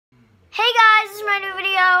Hey guys, this is my new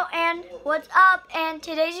video, and what's up? And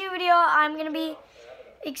today's new video, I'm gonna be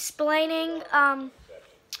explaining. I'm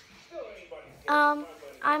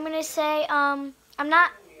gonna say I'm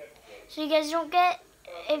not. So you guys don't get.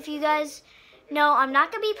 If you guys know, I'm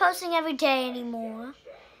not gonna be posting every day anymore.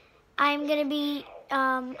 I'm gonna be.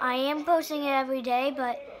 I am posting it every day,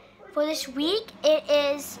 but for this week, it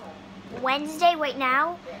is Wednesday right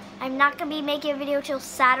now. I'm not gonna be making a video till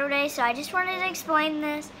Saturday, so I just wanted to explain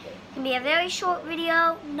this. It's gonna be a very short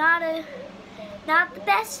video, not the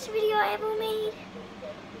best video I ever made,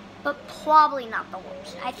 but probably not the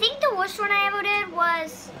worst. I think the worst one I ever did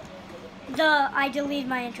was I deleted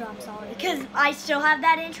my intro. I'm sorry, because I still have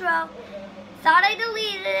that intro. Thought I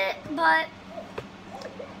deleted it, but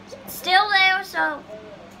it's still there. So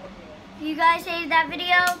you guys hated that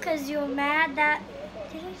video because you were mad that.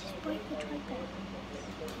 Did I just break the tripod?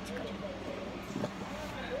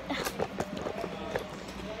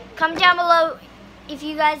 Comment down below if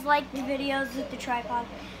you guys like the videos with the tripod.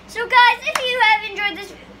 So guys, if you have enjoyed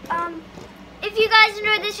this, if you guys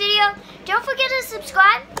enjoyed this video, don't forget to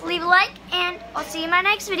subscribe, leave a like, and I'll see you in my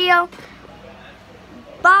next video.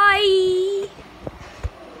 Bye.